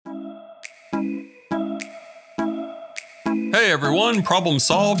Hey everyone, Problem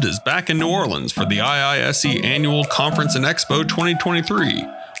Solved is back in New Orleans for the IISE Annual Conference and Expo 2023,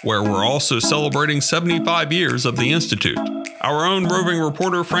 where we're also celebrating 75 years of the Institute. Our own roving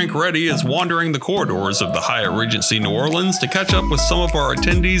reporter Frank Reddy is wandering the corridors of the Hyatt Regency New Orleans to catch up with some of our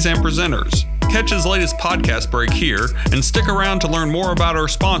attendees and presenters. Catch his latest podcast break here and stick around to learn more about our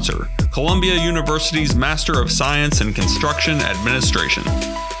sponsor, Columbia University's Master of Science in Construction Administration.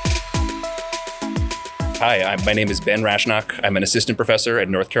 Hi, my name is Ben Rachunok. I'm an assistant professor at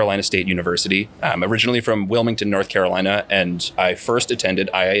North Carolina State University. I'm originally from Wilmington, North Carolina, and I first attended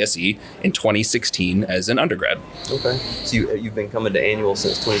IISE in 2016 as an undergrad. Okay. So you've been coming to annual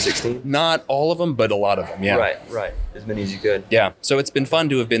since 2016? Not all of them, but a lot of them, yeah. Right. As many as you could. Yeah. So it's been fun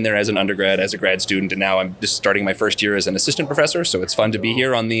to have been there as an undergrad, as a grad student, and now I'm just starting my first year as an assistant professor, so it's fun to be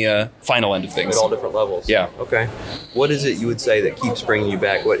here on the final end of things. At all different levels. Yeah. Okay. What is it you would say that keeps bringing you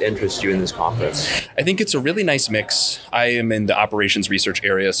back? What interests you in this conference? I think it's a really nice mix. I am in the operations research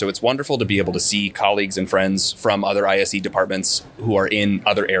area, so it's wonderful to be able to see colleagues and friends from other ISE departments who are in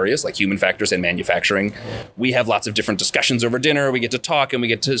other areas like human factors and manufacturing. We have lots of different discussions over dinner. We get to talk and we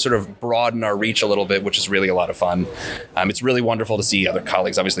get to sort of broaden our reach a little bit, which is really a lot of fun. It's really wonderful to see other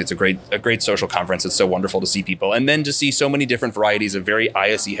colleagues. Obviously, it's a great social conference. It's so wonderful to see people. And then to see so many different varieties of very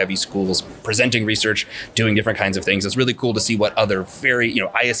ISE-heavy schools presenting research, doing different kinds of things. It's really cool to see what other very,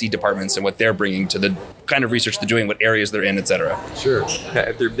 ISE departments and what they're bringing to the kind of research they're doing, what areas they're in, et cetera. Sure.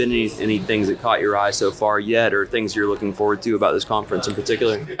 Have there been any things that caught your eye so far yet, or things you're looking forward to about this conference in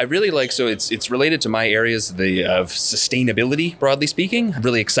particular? I really like, so it's related to my areas of sustainability, broadly speaking. I'm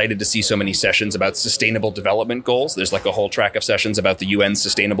really excited to see so many sessions about sustainable development goals. There's like a whole track of sessions about the UN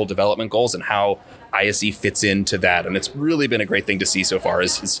Sustainable Development Goals and how ISE fits into that. And it's really been a great thing to see so far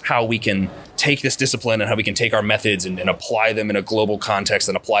is how we can take this discipline and how we can take our methods and apply them in a global context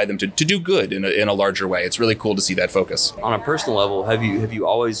and apply them to do good in a larger way. It's really cool to see that focus. On a personal level, have you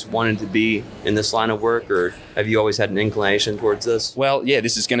always wanted to be in this line of work, or have you always had an inclination towards this? Well, yeah,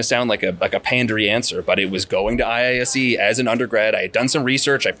 this is going to sound like a pandery answer, but it was going to IISE as an undergrad. I had done some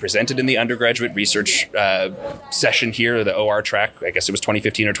research. I presented in the undergraduate research session here, the OR track. I guess it was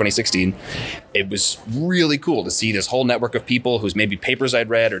 2015 or 2016. It was really cool to see this whole network of people whose maybe papers I'd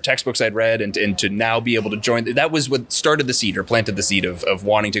read or textbooks I'd read, and to now be able to join. That was what started the seed or planted the seed of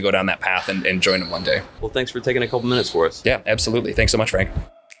wanting to go down that path and join them one day. Well, thanks for taking a couple minutes for us. Yeah, absolutely. Thanks so much, Frank.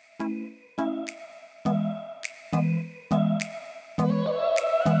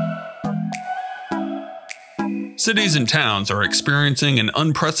 Cities and towns are experiencing an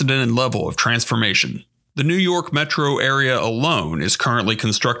unprecedented level of transformation. The New York metro area alone is currently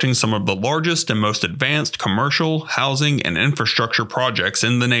constructing some of the largest and most advanced commercial, housing, and infrastructure projects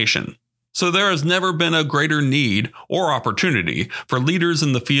in the nation. So there has never been a greater need or opportunity for leaders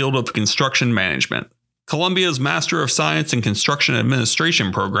in the field of construction management. Columbia's Master of Science in Construction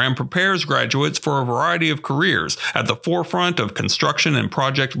Administration program prepares graduates for a variety of careers at the forefront of construction and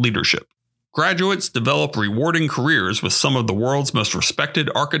project leadership. Graduates develop rewarding careers with some of the world's most respected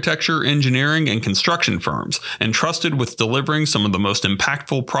architecture, engineering, and construction firms, entrusted with delivering some of the most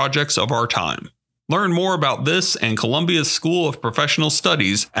impactful projects of our time. Learn more about this and Columbia's School of Professional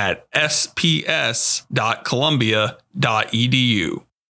Studies at sps.columbia.edu.